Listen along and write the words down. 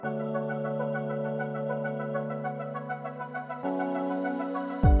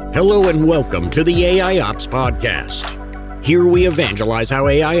Hello and welcome to the AIOps podcast. Here we evangelize how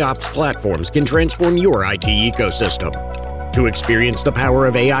AIOps platforms can transform your IT ecosystem. To experience the power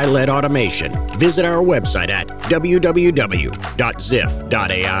of AI-led automation, visit our website at www.ziff.ai.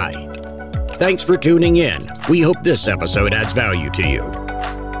 Thanks for tuning in. We hope this episode adds value to you.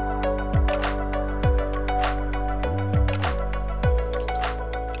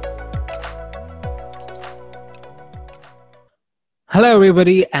 Hello,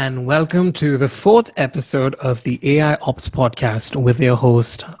 everybody, and welcome to the fourth episode of the AIOps podcast with your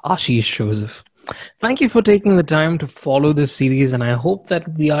host, Ashish Joseph. Thank you for taking the time to follow this series, and I hope that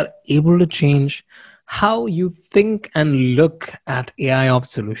we are able to change how you think and look at AIOps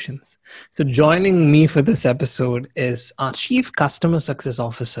solutions. So joining me for this episode is our Chief Customer Success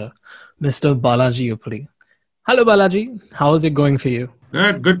Officer, Mr. Balaji Uppally. Hello, Balaji. How is it going for you?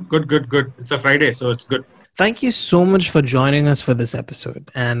 Good. It's a Friday, so it's good. Thank you so much for joining us for this episode.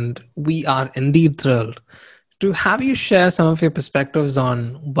 And we are indeed thrilled to have you share some of your perspectives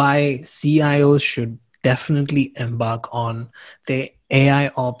on why CIOs should definitely embark on their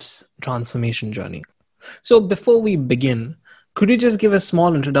AIOps transformation journey. So before we begin, could you just give a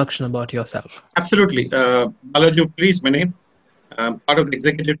small introduction about yourself? Absolutely. Balaji Uppally is my name. I'm part of the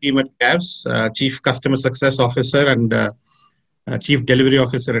executive team at GAVS, Chief Customer Success Officer and Chief Delivery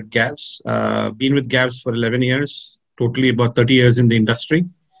Officer at GAVS. Been with GAVS for 11 years, totally about 30 years in the industry.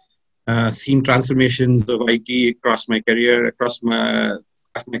 Seen transformations of IT across my career, across my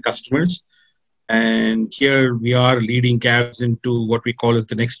customers. And here we are leading GAVS into what we call as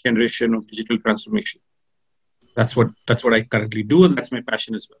the next generation of digital transformation. That's what I currently do, and that's my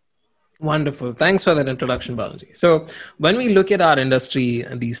passion as well. Wonderful. Thanks for that introduction, Balaji. So when we look at our industry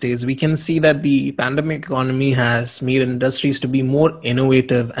these days, we can see that the pandemic economy has made industries to be more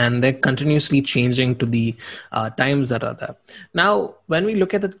innovative, and they're continuously changing to the times that are there. Now, when we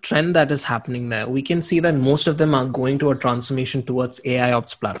look at the trend that is happening there, we can see that most of them are going to a transformation towards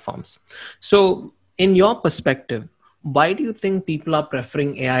AIOps platforms. So in your perspective, why do you think people are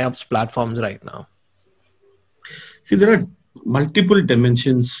preferring AIOps platforms right now? See, there are multiple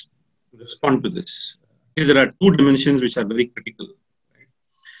dimensions respond to this. There are two dimensions which are very critical.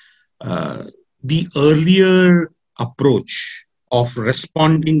 The earlier approach of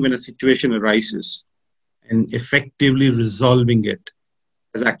responding when a situation arises and effectively resolving it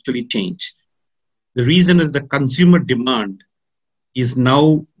has actually changed. The reason is the consumer demand is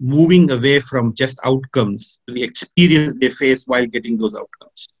now moving away from just outcomes to the experience they face while getting those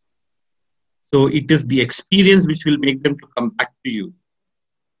outcomes. So it is the experience which will make them to come back to you,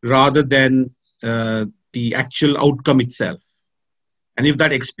 rather than the actual outcome itself. And if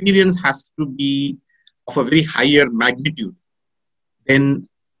that experience has to be of a very higher magnitude, then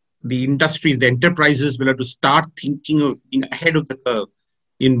the industries, the enterprises will have to start thinking of being ahead of the curve,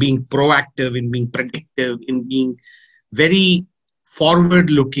 in being proactive, in being predictive, in being very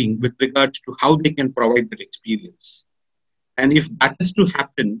forward-looking with regards to how they can provide that experience. And if that is to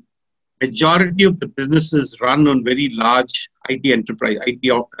happen, majority of the businesses run on very large IT enterprise, IT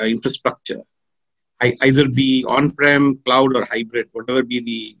infrastructure, either be on-prem, cloud, or hybrid, whatever be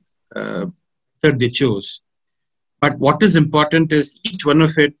the method they chose. But what is important is each one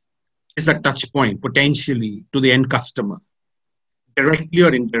of it is a touch point, potentially, to the end customer, directly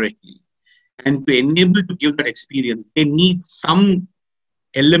or indirectly. And to enable to give that experience, they need some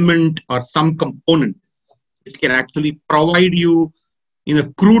element or some component which can actually provide you, in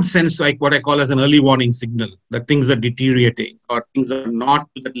a crude sense, like what I call as an early warning signal, that things are deteriorating or things are not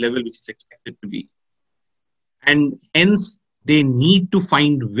to that level which is expected to be. And hence, they need to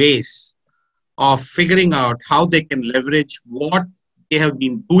find ways of figuring out how they can leverage what they have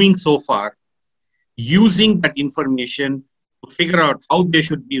been doing so far, using that information to figure out how they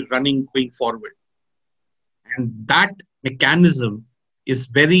should be running going forward. And that mechanism is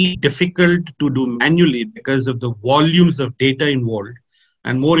very difficult to do manually because of the volumes of data involved.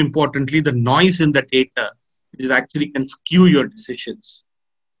 And more importantly, the noise in the data, which actually can skew your decisions.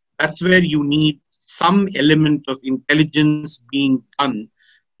 That's where you need some element of intelligence being done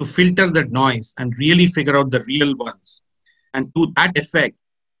to filter the noise and really figure out the real ones. And to that effect,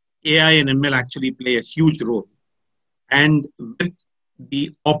 AI and ML actually play a huge role. And with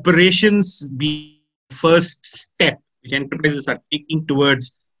the operations being the first step which enterprises are taking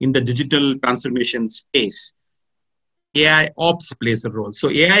towards in the digital transformation space, AIOps plays a role. So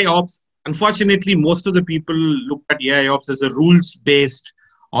AIOps, unfortunately, most of the people look at AIOps as a rules-based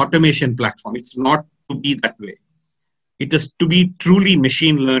automation platform. It's not to be that way. It is to be truly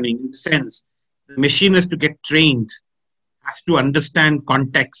machine learning in the sense the machine has to get trained, has to understand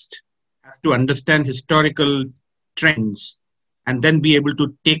context, has to understand historical trends, and then be able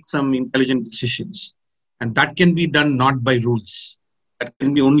to take some intelligent decisions. And that can be done not by rules. That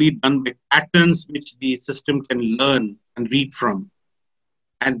can be only done by patterns which the system can learn and read from,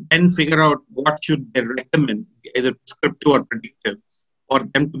 and then figure out what should they recommend, either prescriptive or predictive, for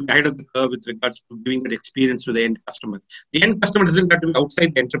them to be ahead of the curve with regards to giving that experience to the end customer. The end customer doesn't have to be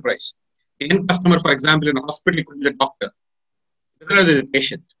outside the enterprise. The end customer, for example, in a hospital could be the doctor, rather than the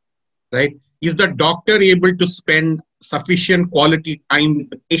patient, right? Is the doctor able to spend sufficient quality time with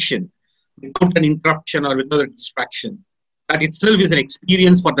the patient without an interruption or without a distraction? That itself is an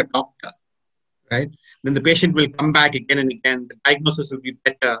experience for the doctor, right? Then the patient will come back again and again. The diagnosis will be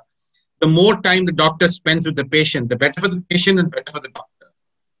better. The more time the doctor spends with the patient, the better for the patient and better for the doctor.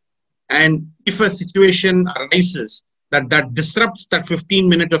 And if a situation arises that disrupts that 15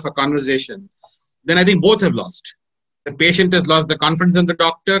 minutes of a conversation, then I think both have lost. The patient has lost the confidence in the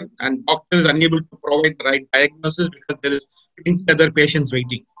doctor, and doctor is unable to provide the right diagnosis because there is 20 other patients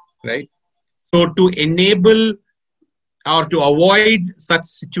waiting, right? So to enable or to avoid such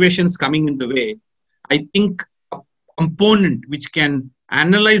situations coming in the way, I think a component which can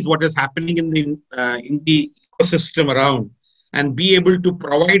analyze what is happening in the ecosystem around and be able to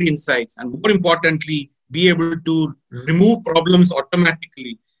provide insights, and more importantly, be able to remove problems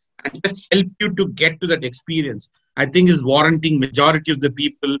automatically and just help you to get to that experience, I think is warranting majority of the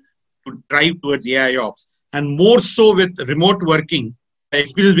people to drive towards AIOps. And more so with remote working, the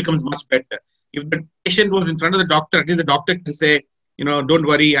experience becomes much better. If the patient was in front of the doctor, at least the doctor can say, don't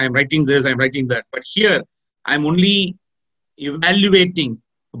worry, I'm writing this, I'm writing that. But here, I'm only evaluating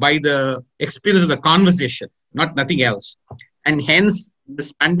by the experience of the conversation, nothing else. And hence,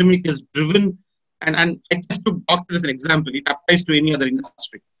 this pandemic is driven, and I just took doctor as an example. It applies to any other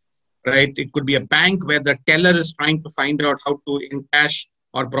industry, right? It could be a bank where the teller is trying to find out how to encash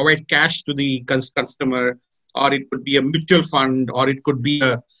or provide cash to the customer, or it could be a mutual fund, or it could be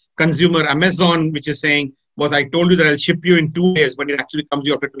a consumer Amazon, which is saying, I told you that I'll ship you in 2 days, but it actually comes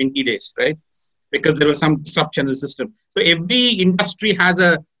you after 20 days, right? Because there was some disruption in the system. So every industry has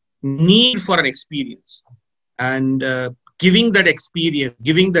a need for an experience, and giving that experience,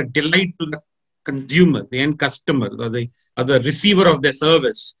 giving the delight to the consumer, the end customer, or the receiver of their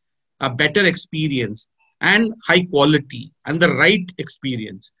service, a better experience and high quality and the right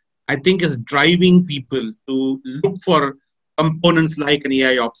experience, I think is driving people to look for components like an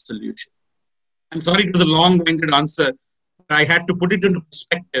AIOps solution. I'm sorry it was a long-winded answer, but I had to put it into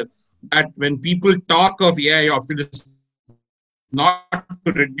perspective that when people talk of AIOps, it is not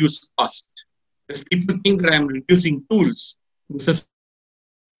to reduce cost. Because people think that I'm reducing tools. This is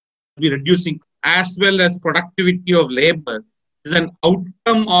reducing as well as productivity of labor is an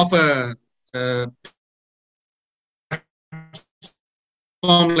outcome of a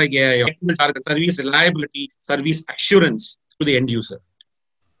platform like AIOps, service reliability, service assurance to the end user.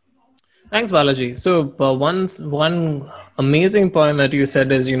 Thanks, Balaji. So one amazing point that you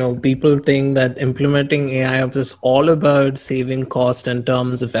said is, people think that implementing AIOps is all about saving cost in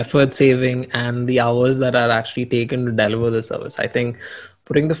terms of effort saving and the hours that are actually taken to deliver the service. I think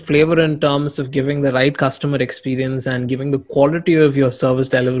putting the flavor in terms of giving the right customer experience and giving the quality of your service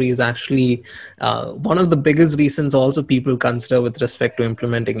delivery is actually one of the biggest reasons also people consider with respect to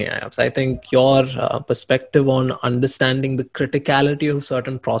implementing AIOps. I think your perspective on understanding the criticality of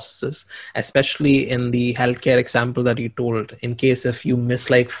certain processes, especially in the healthcare example that you told, in case if you miss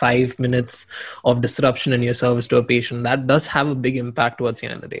like 5 minutes of disruption in your service to a patient, that does have a big impact towards the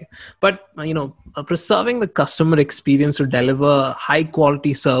end of the day. But, preserving the customer experience to deliver high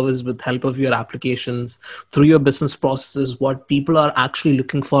quality service with help of your applications through your business processes, what people are actually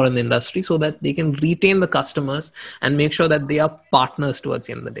looking for in the industry, so that they can retain the customers and make sure that they are partners towards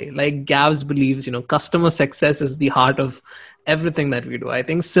the end of the day. Like Gavs believes, customer success is the heart of everything that we do. I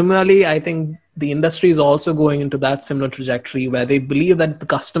think similarly, the industry is also going into that similar trajectory where they believe that the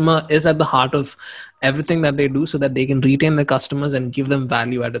customer is at the heart of everything that they do, so that they can retain the customers and give them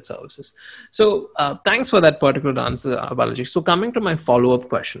value-added services. So thanks for that particular answer, Balaji. So coming to my follow-up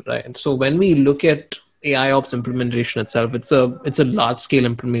question, right? So when we look at AIOps implementation itself, it's a large-scale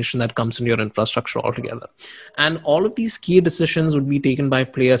implementation that comes in your infrastructure altogether, and all of these key decisions would be taken by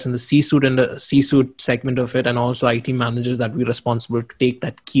players in the C-suite and the C-suite segment of it, and also IT managers that be responsible to take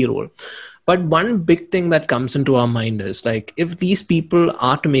that key role. But one big thing that comes into our mind is, like, if these people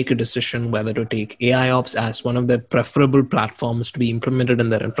are to make a decision whether to take AIOps as one of their preferable platforms to be implemented in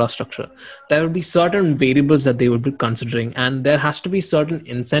their infrastructure, there will be certain variables that they would be considering, and there has to be certain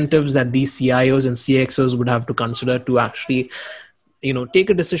incentives that these CIOs and CXOs would have to consider to actually, take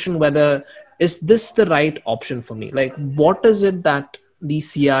a decision whether is this the right option for me? Like, what is it that the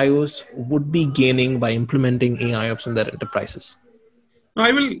CIOs would be gaining by implementing AIOps in their enterprises? Now,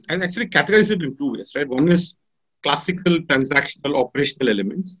 I'll actually categorize it in two ways, right? One is classical transactional operational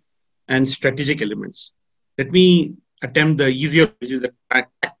elements and strategic elements. Let me attempt the easier, which is the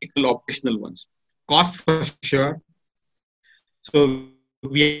tactical operational ones. Cost for sure. So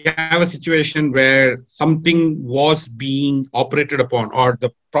we have a situation where something was being operated upon, or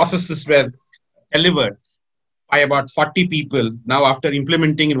the processes were delivered by about 40 people. Now, after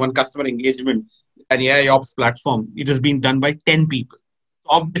implementing in one customer engagement an AIOps platform, it has been done by 10 people.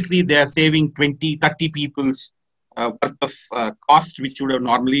 Obviously, they are saving 20, 30 people's worth of cost, which would have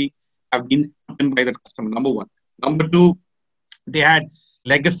normally have been done by the customer, number one. Number two, they had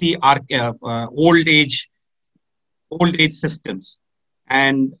legacy old age systems.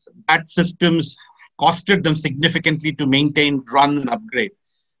 And that systems costed them significantly to maintain, run, and upgrade.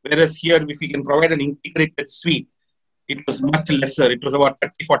 Whereas here, if we can provide an integrated suite, it was much lesser. It was about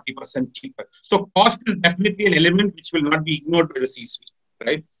 30-40% cheaper. So cost is definitely an element which will not be ignored by the C-suite,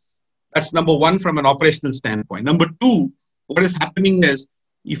 right? That's number one from an operational standpoint. Number two, what is happening is,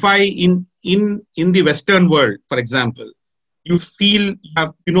 if I in the Western world, for example, you feel,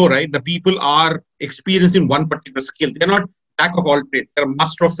 right, the people are experiencing one particular skill. They're not jack of all trades. They're a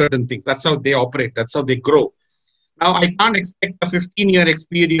master of certain things. That's how they operate. That's how they grow. Now, I can't expect a 15-year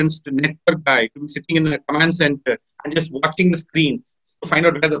experienced network guy to be sitting in a command center and just watching the screen to find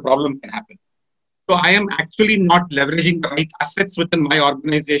out where the problem can happen. So I am actually not leveraging the right assets within my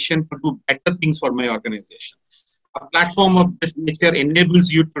organization to do better things for my organization. A platform of this nature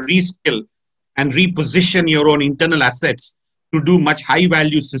enables you to reskill and reposition your own internal assets to do much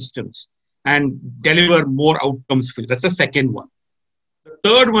high-value systems and deliver more outcomes for you. That's the second one. The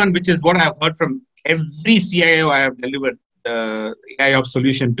third one, which is what I've heard from every CIO I have delivered the AIOps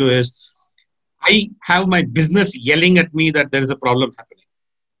solution to, is I have my business yelling at me that there is a problem happening.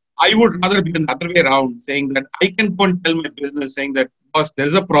 I would rather be the other way around, saying that I can go and tell my business, saying that, boss, there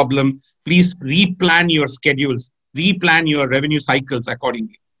is a problem. Please replan your schedules, replan your revenue cycles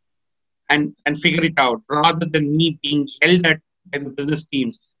accordingly, and figure it out, rather than me being held at by the business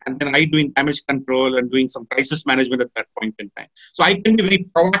teams and then I doing damage control and doing some crisis management at that point in time. So I can be very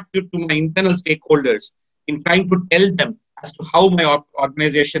proactive to my internal stakeholders in trying to tell them as to how my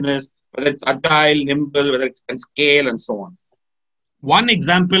organization is, whether it's agile, nimble, whether it can scale, and so on. One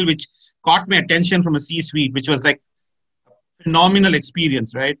example which caught my attention from a C-suite, which was like a phenomenal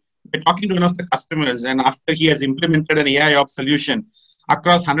experience, right? We're talking to one of the customers, and after he has implemented an AIOps solution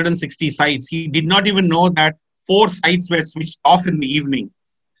across 160 sites, he did not even know that 4 sites were switched off in the evening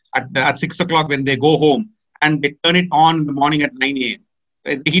at 6 o'clock when they go home, and they turn it on in the morning at 9 a.m.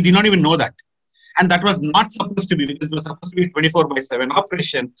 Right? He did not even know that. And that was not supposed to be, because it was supposed to be a 24/7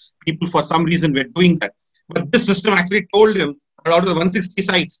 operation. People, for some reason, were doing that. But this system actually told him that out of the 160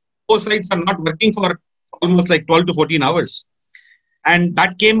 sites, 4 sites are not working for almost like 12 to 14 hours. And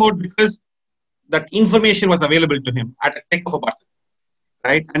that came out because that information was available to him at a click of a button.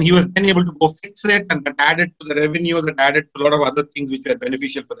 Right? And he was then able to go fix it, and that added to the revenue, that added to a lot of other things which were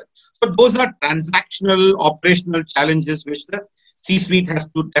beneficial for them. So those are transactional, operational challenges which the C-suite has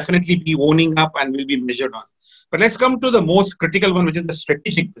to definitely be owning up and will be measured on. But let's come to the most critical one, which is the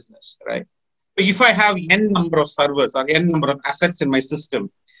strategic business, right? So if I have N number of servers or N number of assets in my system,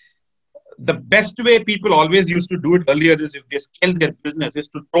 the best way people always used to do it earlier is, if they scale their business, is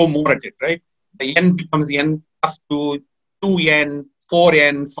to throw more at it, right? The N becomes N plus 2, 2N,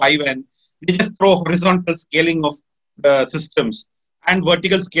 4N, 5N. They just throw horizontal scaling of the systems and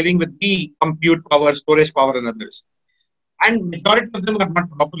vertical scaling with the compute power, storage power, and others. And majority of them are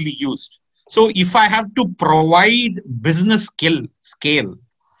not properly used. So if I have to provide business scale,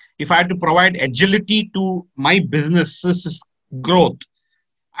 if I have to provide agility to my business's growth,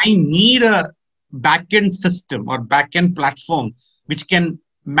 I need a backend system or backend platform which can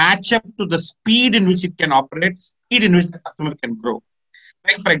match up to the speed in which it can operate, speed in which the customer can grow.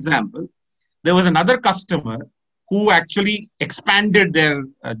 Like, for example, there was another customer who actually expanded their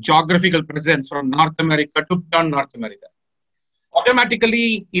geographical presence from North America to beyond North America.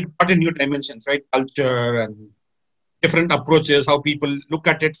 Automatically, it brought in new dimensions, right? Culture and different approaches, how people look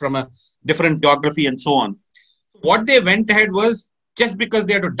at it from a different geography and so on. So what they went ahead was, just because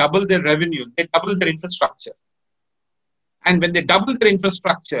they had to double their revenue, they doubled their infrastructure. And when they doubled their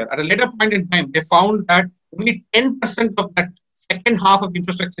infrastructure, at a later point in time, they found that only 10% of that second half of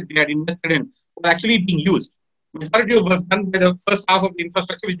infrastructure they had invested in was actually being used. Majority of it was done by the first half of the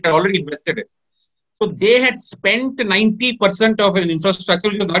infrastructure which they had already invested in. So they had spent 90% of an infrastructure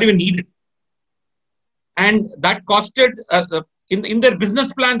which was not even needed. And that costed, in their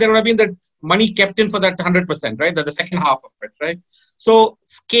business plan, there would have been that money kept in for that 100%, right? That the second half of it, right? So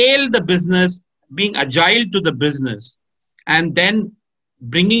scale the business, being agile to the business, and then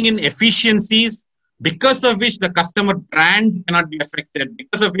bringing in efficiencies because of which the customer brand cannot be affected,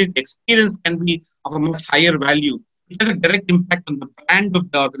 because of which the experience can be of a much higher value, which has a direct impact on the brand of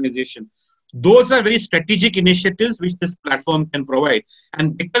the organization. Those are very strategic initiatives which this platform can provide.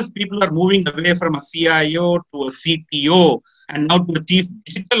 And because people are moving away from a CIO to a CTO and now to a chief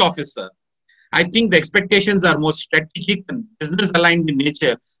digital officer, I think the expectations are more strategic and business aligned in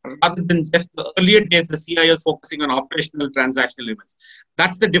nature rather than just the earlier days, the CIOs focusing on operational transactional limits.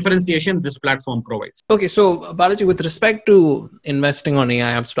 That's the differentiation this platform provides. Okay, so Balaji, with respect to investing on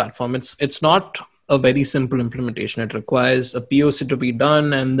AIOps platform, it's not a very simple implementation. It requires a POC to be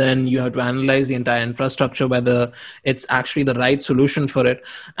done, and then you have to analyze the entire infrastructure, whether it's actually the right solution for it.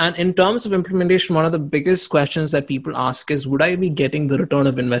 And in terms of implementation, one of the biggest questions that people ask is, would I be getting the return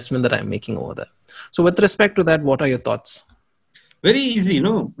of investment that I'm making over there? So with respect to that, what are your thoughts? Very easy,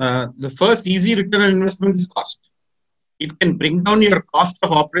 the first easy return on investment is cost. It can bring down your cost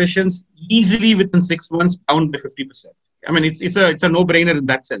of operations easily within 6 months down by 50%. I mean, it's a no-brainer in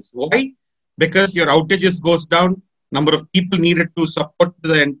that sense. Why? Because your outages goes down, number of people needed to support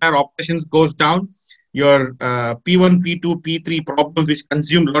the entire operations goes down, your P1, P2, P3 problems which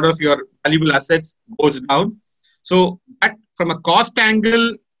consume a lot of your valuable assets goes down. So that from a cost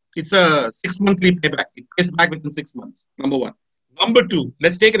angle, it's a 6 monthly payback. It pays back within 6 months, number one. Number two,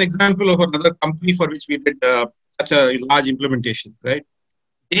 let's take an example of another company for which we did such a large implementation, right?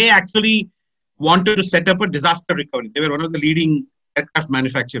 They actually wanted to set up a disaster recovery. They were one of the leading aircraft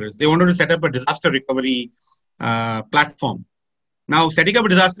manufacturers. They wanted to set up a disaster recovery platform. Now, setting up a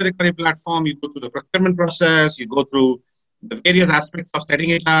disaster recovery platform, you go through the procurement process, you go through the various aspects of setting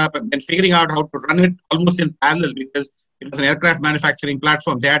it up and then figuring out how to run it almost in parallel because it was an aircraft manufacturing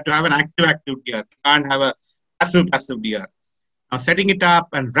platform. They had to have an active DR. You can't have a passive DR. Now, setting it up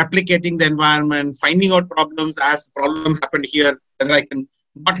and replicating the environment, finding out problems as the problem happened here, whether I can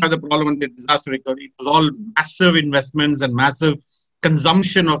not have the problem in the disaster recovery. It was all massive investments and massive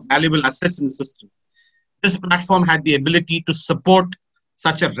consumption of valuable assets in the system. This platform had the ability to support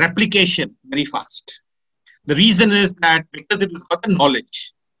such a replication very fast. The reason is that because it has got the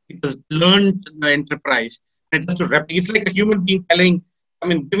knowledge, it has learned the enterprise, and it has to replicate. It's like a human being telling,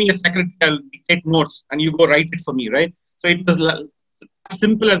 give me a second, I'll take notes, and you go write it for me, right? So it was as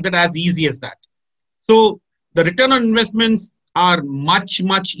simple as that, as easy as that. So the return on investments are much,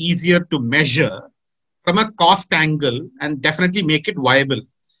 much easier to measure from a cost angle and definitely make it viable.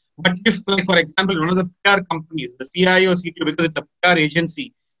 But if, like, for example, one of the PR companies, the CIO, CTO, because it's a PR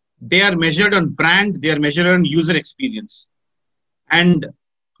agency, they are measured on brand, they are measured on user experience. And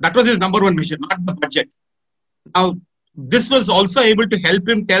that was his number one measure, not the budget. Now, this was also able to help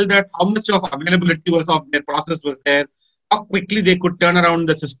him tell that how much of availability was of their process was there, how quickly they could turn around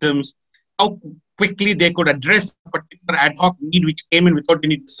the systems, how quickly they could address a particular ad hoc need which came in without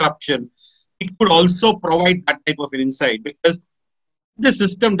any disruption. It could also provide that type of an insight because the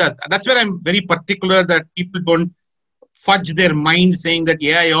system does. That's where I'm very particular that people don't fudge their mind saying that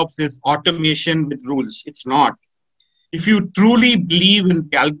AIOps is automation with rules. It's not. If you truly believe in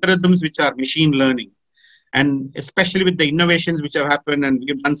the algorithms which are machine learning, and especially with the innovations which have happened, and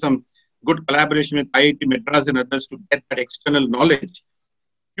we've done some good collaboration with IIT Madras and others to get that external knowledge,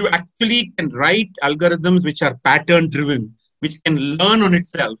 you actually can write algorithms which are pattern driven, which can learn on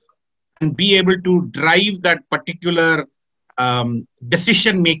itself and be able to drive that particular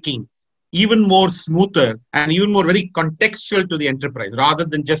decision making even more smoother and even more very contextual to the enterprise rather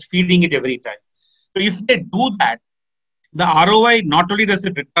than just feeding it every time. So if they do that, the ROI not only does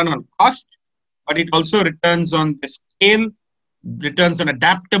it return on cost, but it also returns on the scale, returns on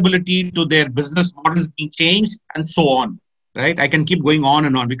adaptability to their business models being changed, and so on. Right? I can keep going on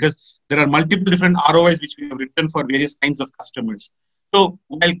and on because there are multiple different ROIs which we have written for various kinds of customers. So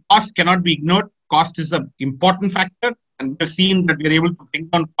while cost cannot be ignored, cost is an important factor. And we've seen that we're able to bring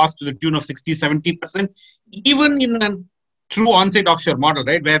down cost to the tune of 60, 70%, even in a true on-site offshore model,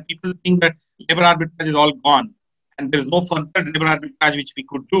 right? Where people think that labor arbitrage is all gone and there's no further labor arbitrage which we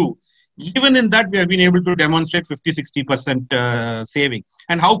could do. Even in that, we have been able to demonstrate 50, 60% saving.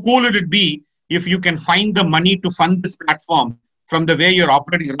 And how cool would it be if you can find the money to fund this platform from the way you're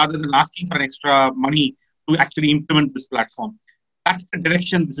operating rather than asking for extra money to actually implement this platform? That's the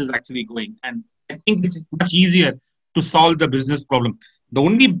direction this is actually going. And I think it's much easier to solve the business problem. The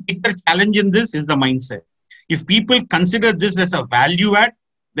only bigger challenge in this is the mindset. If people consider this as a value add,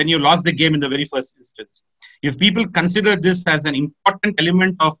 then you lost the game in the very first instance. If people consider this as an important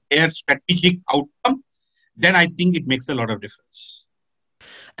element of their strategic outcome, then I think it makes a lot of difference.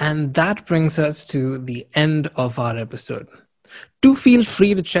 And that brings us to the end of our episode. Do feel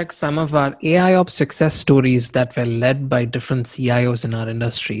free to check some of our AIOps success stories that were led by different CIOs in our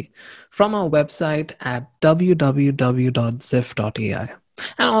industry from our website at www.ziff.ai.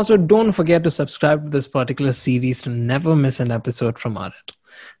 And also don't forget to subscribe to this particular series to never miss an episode from our end.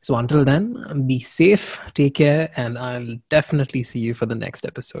 So until then, be safe, take care, and I'll definitely see you for the next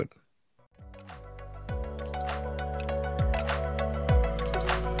episode.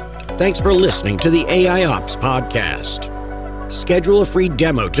 Thanks for listening to the AIOps podcast. Schedule a free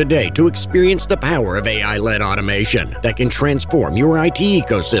demo today to experience the power of AI-led automation that can transform your IT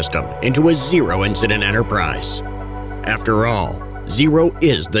ecosystem into a zero-incident enterprise. After all, zero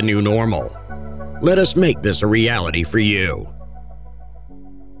is the new normal. Let us make this a reality for you.